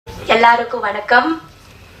எல்லாருக்கும் வணக்கம்.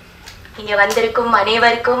 இங்க வந்திருக்கும்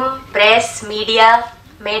அனைவருக்கும் பிரஸ் மீடியா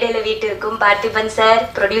மேடையில வீட்டிற்கும் பார்த்திபன் சார்,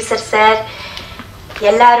 ப்ரொடியூசர் சார்,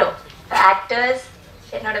 எல்லாரும் ஆக்டர்ஸ்,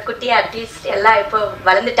 என்னோட குட்டி ஆர்டிஸ்ட் எல்லாம் இப்போ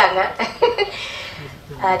வளர்ந்துட்டாங்க.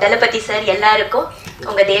 தளபதி சார் எல்லாருக்கும்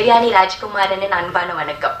உங்க தேவயானி ராஜ்குமாரன் அன்பான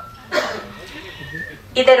வணக்கம்.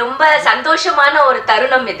 இது ரொம்ப சந்தோஷமான ஒரு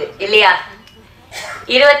தருணம் இது இல்லையா?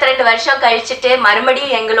 22 வருஷம் கழிச்சுட்டு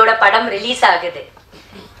மறுபடியும் எங்களோட படம் ரிலீஸ் ஆகுது.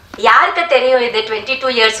 யாருக்கு தெரியும் இது 22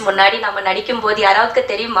 இயர்ஸ் முன்னாடி நம்ம நடிக்கும் போது? யாராவது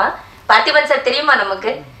தெரியுமா? பார்த்திபன் சார் தெரியுமா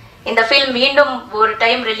நமக்கு? இந்த ஃபில்ம் மீண்டும் ஒரு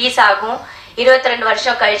டைம் ரிலீஸ் ஆகும். 22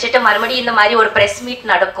 வருஷம் கழிச்சுட்டு மறுபடியும் இந்த மாதிரி ஒரு பிரஸ் மீட்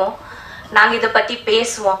நடக்கும். நாங்கள் இதை பற்றி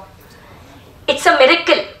பேசுவோம். It's a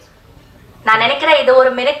miracle. நான் நினைக்கிறேன் இது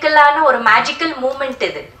ஒரு மிரக்கிளான ஒரு மேஜிக்கல் மூமெண்ட்.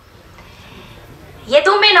 இது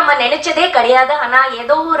எதுவுமே நம்ம நினைச்சதே கிடையாது. ஆனால்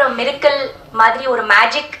ஏதோ ஒரு மிரக்கிள் மாதிரி ஒரு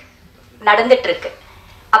மேஜிக் நடந்துட்டு இருக்கு.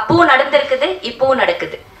 அப்பவும் நடந்திருக்குது, இப்பவும்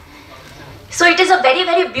நடக்குது. So it is a very,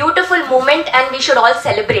 very beautiful moment and we should all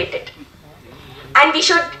celebrate it. And we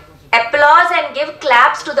should applaud and give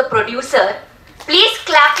claps to the producer. Please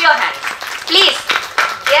clap your hands. Please.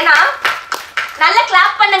 ஏன்னா நல்ல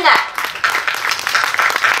clap பண்ணுங்க.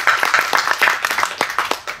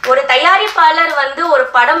 ஒரு தயாரிப்பாளர் வந்து ஒரு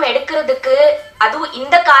படம் எடுக்கிறதுக்கு, அதுவும்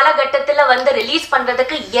இந்த காலகட்டத்தில் வந்து ரிலீஸ்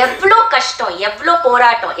பண்றதுக்கு எவ்வளோ கஷ்டம், எவ்வளோ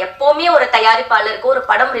போராட்டம். எப்பவுமே ஒரு தயாரிப்பாளருக்கு ஒரு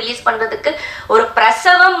படம் ரிலீஸ் பண்றதுக்கு ஒரு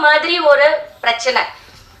பிரசவம் மாதிரி ஒரு பிரச்சனை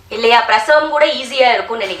இல்லையா? பிரசவம் கூட ஈஸியா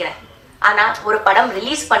இருக்கும்னு நினைக்கிறேன். ஆனா ஒரு படம்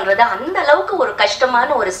ரிலீஸ் பண்றது அந்த அளவுக்கு ஒரு கஷ்டமான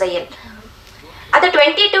ஒரு செயல். அது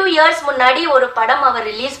 22 இயர்ஸ் முன்னாடி ஒரு படம் அவர்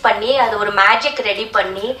ரிலீஸ் பண்ணி அது ஒரு மேஜிக் ரெடி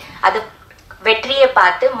பண்ணி அது வெற்றியை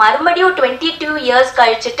பார்த்து மறுபடியும் 22 இயர்ஸ்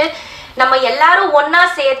கழிச்சுட்டு நம்ம எல்லாரும் ஒன்னா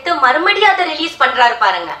சேர்த்து மறுபடியும் அதை ரிலீஸ் பண்றாரு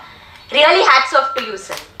பாருங்க. Really hats off to you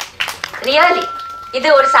sir. Really இது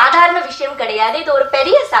ஒரு சாதாரண விஷயம் கிடையாது. இது ஒரு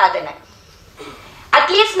பெரிய சாதனை.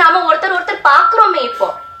 அட்லீஸ்ட் நாம ஒருத்தர் பாக்குறோமே. இப்போ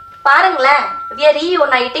பாருங்களேன், we are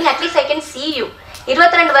reuniting. at least I can see you.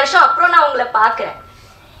 22 வருஷம் அப்புறம் நான் உங்களை பாக்குறேன்.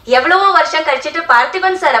 எவ்வளவோ வருஷம் கழிச்சுட்டு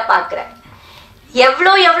பார்த்திபன் சாரை பாக்குறேன்.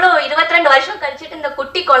 எவ்வளோ 22 வருஷம் கழிச்சுட்டு இந்த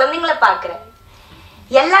குட்டி குழந்தைங்களை பாக்குறேன்.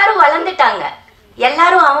 எல்லாரும் வளர்ந்துட்டாங்க.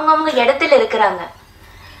 எல்லாரும் அவங்கவுங்க இடத்துல இருக்கிறாங்க.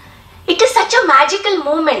 It is such a magical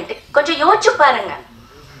moment. கொஞ்சம் யோசிச்சு பாருங்க.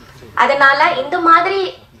 அதனால இந்த மாதிரி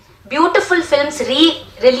பியூட்டிஃபுல் ஃபிலிம்ஸ்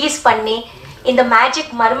ரிலீஸ் பண்ணி இந்த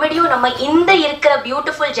மேஜிக் மறுபடியும் நம்ம இந்த இருக்கிற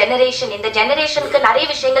பியூட்டிஃபுல் ஜெனரேஷன், இந்த ஜெனரேஷனுக்கு நிறைய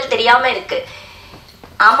விஷயங்கள் தெரியாம இருக்கு.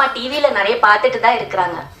 ஆமா, டிவியில நிறைய பார்த்துட்டு தான்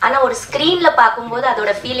இருக்கிறாங்க. ஆனா ஒரு ஸ்கிரீன்ல பார்க்கும்போது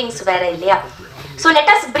அதோட ஃபீலிங்ஸ் வேற இல்லையா? So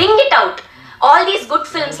let us bring it out. All these good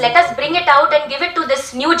films, let us bring it out and give it to this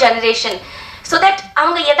new generation so that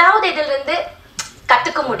அவங்க ஏதாவது இதிலிருந்து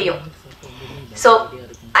கத்துக்க முடியும். So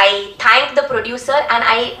I thank the producer and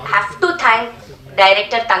I have to thank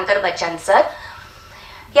director Thangar Bachchan sir.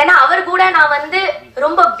 ஏன்னா அவர் கூட நான் வந்து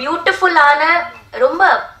ரொம்ப பியூட்டிஃபுல்லான ரொம்ப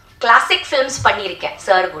கிளாசிக் ஃபிலிம்ஸ் பண்ணியிருக்கேன்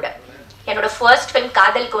சார் கூட. என்னோட ஃபர்ஸ்ட் ஃபிலிம்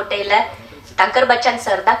காதல் கோட்டையில் தங்கர் பச்சன்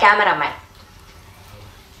சார் தான் கேமராமேன்.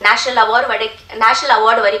 நேஷனல்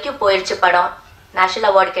அவார்டு வரைக்கும் போயிடுச்சு படம். நேஷனல்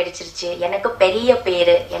அவார்டு கிடைச்சிருச்சு. எனக்கு பெரிய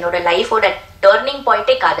பேரு. என்னோட லைஃபோட டர்னிங்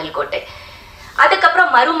பாயிண்டே காதல் கோட்டை. அதுக்கப்புறம்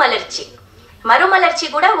மறுமலர்ச்சி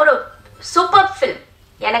கூட ஒரு சூப்பர் ஃபில்ம்.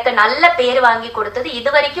 எனக்கு நல்ல பேர் வாங்கி கொடுத்தது இது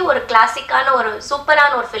வரைக்கும் ஒரு கிளாசிக்கான ஒரு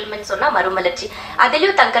சூப்பரான ஒரு ஃபில்ம்னு சொன்னா மறுமலர்ச்சி.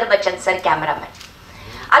 அதுலயும் தங்கர் பச்சன் சார் கேமராமேன்.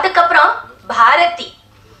 அதுக்கப்புறம் பாரதி,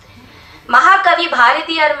 மகாகவி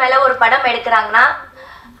பாரதியார் மேல ஒரு படம் எடுக்கிறாங்கன்னா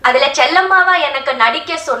அதுல செல்லம்மாவா எனக்கு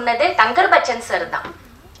நடிக்க சொன்னது தங்கர் பச்சன் சார் தான்.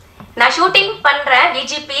 நான் ஷூட்டிங் பண்றேன்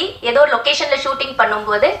விஜிபி, ஏதோ லொகேஷன்ல ஷூட்டிங்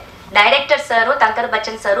பண்ணும்போது டைரக்டர் சாரும் தங்கர்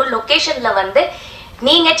பச்சன் சாரும் லொகேஷன்ல வந்து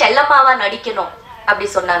நீங்க செல்லம்மாவா நடிக்கணும் அப்படி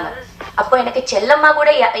சொன்னாங்க. அப்போ எனக்கு செல்லம்மா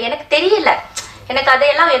கூட எனக்கு தெரியல. எனக்கு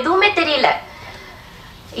அதையெல்லாம் எதுவுமே தெரியல.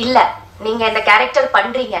 இல்ல, நீங்க இந்த கேரக்டர்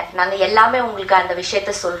பண்றீங்க, நாங்க எல்லாமே உங்களுக்கு அந்த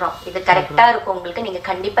விஷயத்த சொல்றோம், இது கரெக்டா இருக்கும் உங்களுக்கு, நீங்க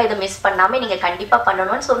கண்டிப்பா இதை மிஸ் பண்ணாம நீங்க கண்டிப்பா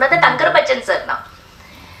பண்ணணும்னு சொன்னது தங்கர் பச்சன் சார் தான்.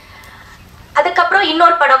 அதுக்கப்புறம்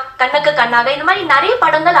இன்னொரு படம் கண்ணுக்கு கண்ணாக, இந்த மாதிரி நிறைய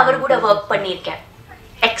படங்கள் அவர் கூட ஒர்க் பண்ணியிருக்கேன்.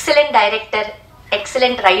 Excellent director,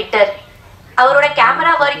 excellent writer. அவரோட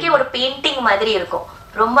கேமரா வரைக்கும் ஒரு பெயிண்டிங் மாதிரி இருக்கும்.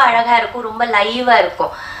 ரொம்ப அழகா இருக்கும், ரொம்ப லைவா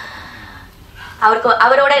இருக்கும்.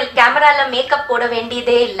 அவரோட கேமரால மேக்கப் போட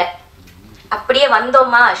வேண்டியதே இல்லை. அப்படியே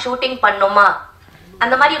வந்தோமா ஷூட்டிங் பண்ணோமா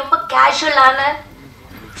அந்த மாதிரி ரொம்ப கேஷுவலான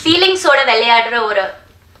ஃபீலிங்ஸோட விளையாடுற ஒரு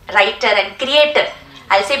writer and creator.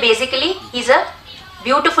 I'll say basically he's a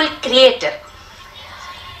beautiful creator.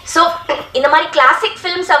 So இந்த மாதிரி கிளாசிக்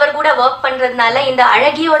ஃபிலிம்ஸ் அவர் கூட ஒர்க் பண்றதுனால இந்த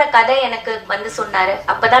அழகியோட கதை எனக்கு வந்து சொன்னாரு.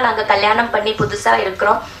 அப்பதான் நாங்க கல்யாணம் பண்ணி புதுசா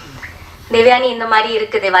இருக்கிறோம். தேவயானி இந்த மாதிரி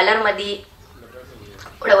இருக்குது, வளர்மதி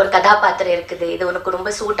ஒரு கதாபாத்திரம் இருக்குது, இது உனக்கு ரொம்ப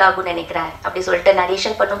சூட் ஆகும்னு நினைக்கிறேன் அப்படி சொல்லிட்டு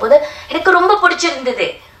நரேஷன் பண்ணும்போது எனக்கு ரொம்ப பிடிச்சிருந்தது.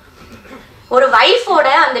 ஒரு வைஃபோட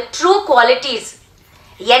அந்த ட்ரூ குவாலிட்டிஸ்,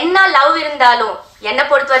 என்ன லவ் இருந்தாலும், என்னை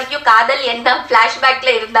பொறுத்த வரைக்கும் காதல் என்ன ஃப்ளாஷ்பேக்ல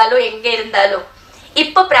இருந்தாலும் எங்க இருந்தாலும்,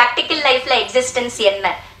 இப்போ ப்ராக்டிக்கல் லைஃப்ல எக்ஸிஸ்டன்ஸ் என்ன,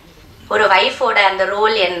 ஒரு வைஃபோட அந்த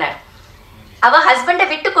ரோல் என்ன, அவ ஹஸ்பண்டை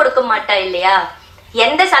விட்டு கொடுக்க மாட்டா இல்லையா?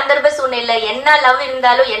 எந்த சந்தர்ப்ப சூழ்நிலை என்ன லவ்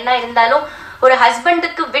இருந்தாலும் என்ன இருந்தாலும் ஒரு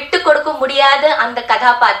ஹஸ்பண்டுக்கு விட்டு கொடுக்க முடியாத அந்த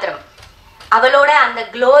கதாபாத்திரம், அவளோட அந்த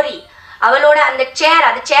க்ளோரி, அவளோட அந்த சேர்,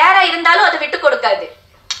 அது சேரா இருந்தாலும் அது விட்டு கொடுக்காது.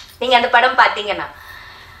 நீங்க அந்த படம் பாத்தீங்கன்னா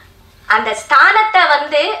அந்த ஸ்தானத்தை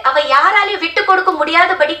வந்து அவ யாராலையும் விட்டு கொடுக்க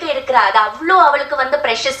முடியாதபடிக்கு இருக்கிறா. அது அவ்வளோ அவளுக்கு வந்து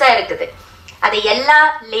ப்ரெஷஸா இருக்குது. அது எல்லா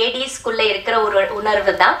லேடிஸ்குள்ள இருக்கிற ஒரு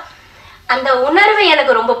உணர்வு தான். அந்த உணர்வு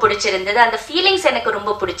எனக்கு ரொம்ப பிடிச்சிருந்தது, அந்த ஃபீலிங்ஸ் எனக்கு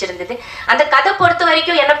ரொம்ப பிடிச்சிருந்தது. அந்த கதை பொறுத்த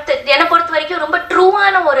வரைக்கும் என்னை பொறுத்த வரைக்கும் ரொம்ப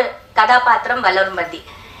ட்ரூவான ஒரு கதாபாத்திரம் வளர்மதி.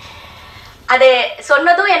 அது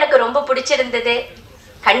சொன்னதும் எனக்கு ரொம்ப பிடிச்சிருந்தது.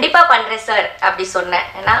 கண்டிப்பா பண்றேன் சார் அப்படி சொன்னேன்.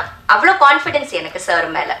 ஏன்னா அவ்வளோ கான்ஃபிடென்ஸ் எனக்கு சார்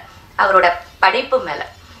மேல, அவரோட படைப்பு மேல.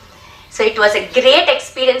 So it was a great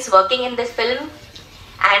experience working in this film.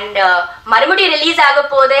 And மறுபடியும் ரிலீஸ் ஆக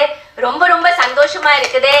போது ரொம்ப ரொம்ப சந்தோஷமா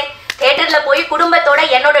இருக்குது. தியேட்டர்ல போய் குடும்பத்தோட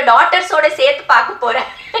என்னோட டாட்டர்ஸோட சேர்த்து பார்க்க போறேன்.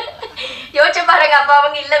 யோசிச்சு பாருங்க, அப்ப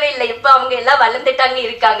அவங்க இல்லவே இல்லை, இப்ப அவங்க எல்லாம் வளர்ந்துட்டாங்க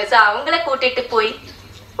இருக்காங்க. ஸோ அவங்கள கூட்டிட்டு போய்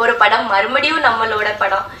ஒரு படம் மறுபடியும் நம்மளோட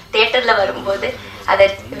படம் தியேட்டர்ல வரும்போது அதை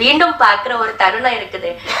மீண்டும் பார்க்குற ஒரு தருணம்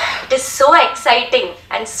இருக்குது. It is so exciting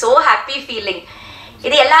and so happy feeling.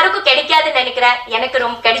 இது எல்லாருக்கும் கிடைக்காதுன்னு நினைக்கிறேன். எனக்கு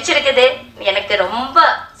ரொம்ப கிடைச்சிருக்குது. எனக்கு ரொம்ப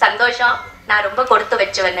சந்தோஷம். நான் ரொம்ப கொடுத்து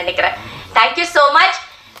வச்சுவேன் நினைக்கிறேன். Thank you so much.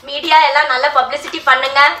 மீடியா எல்லாம் நல்ல பப்ளிசிட்டி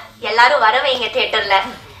பண்ணுங்க, எல்லாரும் வர வைங்க தியேட்டர்ல.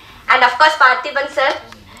 அண்ட் அஃப்கோர்ஸ் பார்த்திபன்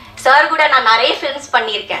சார் கூட நான் நிறைய ஃபிலிம்ஸ்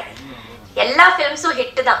பண்ணியிருக்கேன். எல்லா ஃபிலிம்ஸும்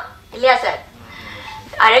ஹிட்டு தான் இல்லையா சார்?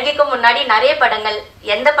 அழகிக்கு முன்னாடி நிறைய படங்கள்,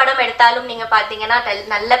 எந்த படம் எடுத்தாலும் நீங்க பாத்தீங்கன்னா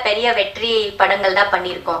நல்ல பெரிய வெற்றி படங்கள் தான்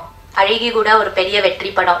பண்ணியிருக்கோம். அழகி கூட ஒரு பெரிய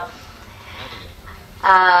வெற்றி படம்.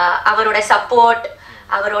 அவரோட சப்போர்ட்,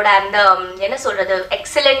 அவரோட அந்த என்ன சொல்றது,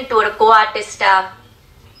 எக்ஸலண்ட் ஒரு கோ ஆர்டிஸ்டா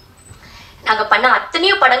நாங்க பண்ண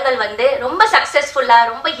அத்தனையோ படங்கள் வந்து ரொம்ப சக்சஸ்ஃபுல்லா,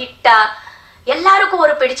 ரொம்ப ஹிட்டா, எல்லாருக்கும்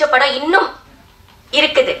ஒரு பிடிச்ச படம் இன்னும்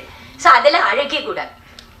இருக்குது. ஸோ அதுல அழகி கூட.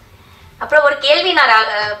 அப்புறம் ஒரு கேள்வி நான்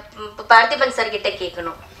பார்த்திபன் சார் கிட்ட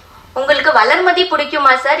கேட்கணும். உங்களுக்கு வளர்மதி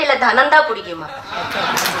பிடிக்குமா சார், இல்ல தனந்தா பிடிக்குமா?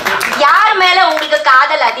 யார் மேல உங்களுக்கு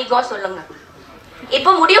காதல் அதிகம் சொல்லுங்க.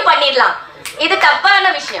 இப்போ முடிவு பண்ணிடலாம், இது தப்பான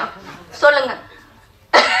விஷயம் சொல்லுங்க.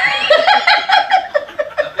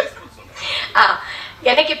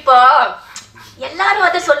 எனக்கு இப்போ எல்லாரும்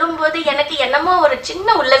அதை சொல்லும் போது எனக்கு என்னமோ ஒரு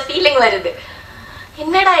சின்ன உள்ள ஃபீலிங் வருது.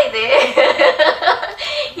 என்னடா இது,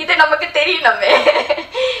 இது நமக்கு தெரியணுமே.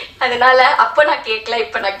 அதனால அப்ப நான் கேட்கல,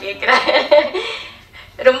 இப்ப நான் கேட்கிறேன்.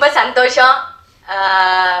 ரொம்ப சந்தோஷம்.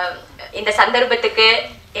 இந்த சந்தர்ப்பத்துக்கு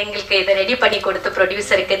எங்களுக்கு இதை ரெடி பண்ணி கொடுத்த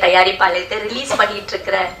ப்ரொடியூசருக்கு, தயாரிப்பாளருக்கு, ரிலீஸ் பண்ணிட்டு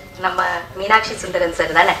இருக்கிற நம்ம மீனாட்சி சுந்தரன்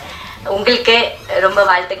சார் தானே, உங்களுக்கு ரொம்ப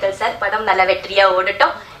வாழ்த்துக்கள் சார். படம் நல்ல வெற்றியா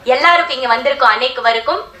ஓடட்டும். எல்லாருக்கும் இங்க வந்திருக்கோம்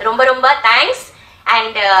அனைவருக்கும் ரொம்ப ரொம்ப thanks.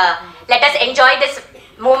 And let us enjoy this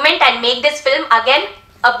moment and make this film again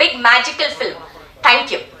a big magical film. Thank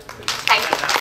you.